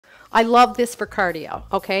I love this for cardio,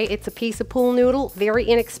 okay? It's a piece of pool noodle, very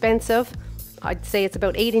inexpensive. I'd say it's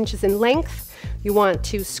about 8 inches in length. You want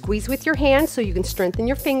to squeeze with your hands so you can strengthen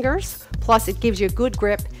your fingers. Plus it gives you a good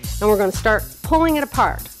grip, and we're gonna start pulling it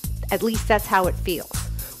apart. At least that's how it feels.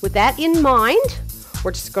 With that in mind,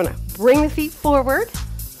 we're just gonna bring the feet forward,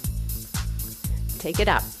 take it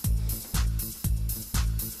up.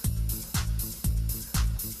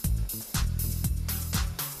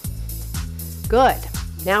 Good.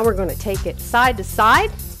 Now we're gonna take it side to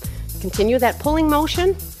side, continue that pulling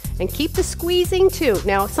motion, and keep the squeezing too.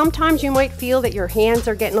 Now, sometimes you might feel that your hands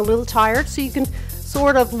are getting a little tired, so you can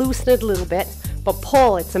sort of loosen it a little bit, but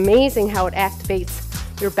pull. It's amazing how it activates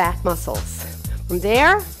your back muscles. From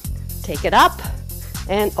there, take it up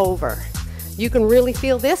and over. You can really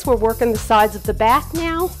feel this. We're working the sides of the back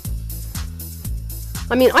now.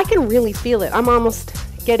 I mean, I can really feel it. I'm almost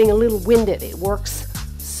getting a little winded. It works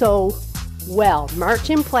so well. March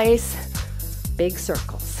in place, big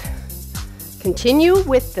circles. Continue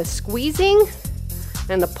with the squeezing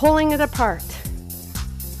and the pulling it apart.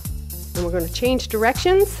 And we're going to change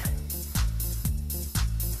directions.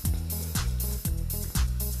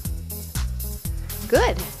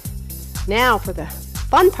 Good. Now for the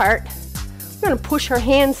fun part, we're going to push our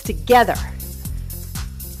hands together.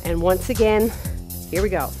 And once again, here we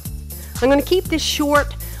go. I'm going to keep this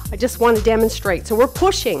short. I just want to demonstrate. So we're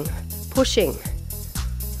pushing,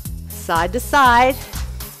 side to side,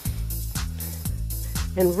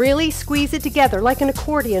 and really squeeze it together like an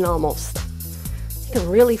accordion almost. You can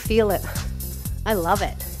really feel it. I love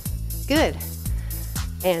it. Good.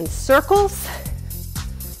 And circles.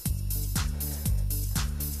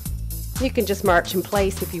 You can just march in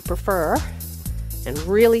place if you prefer, and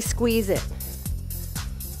really squeeze it.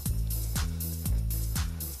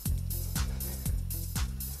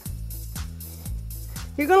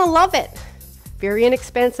 You're gonna love it. Very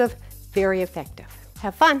inexpensive, very effective.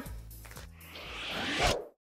 Have fun.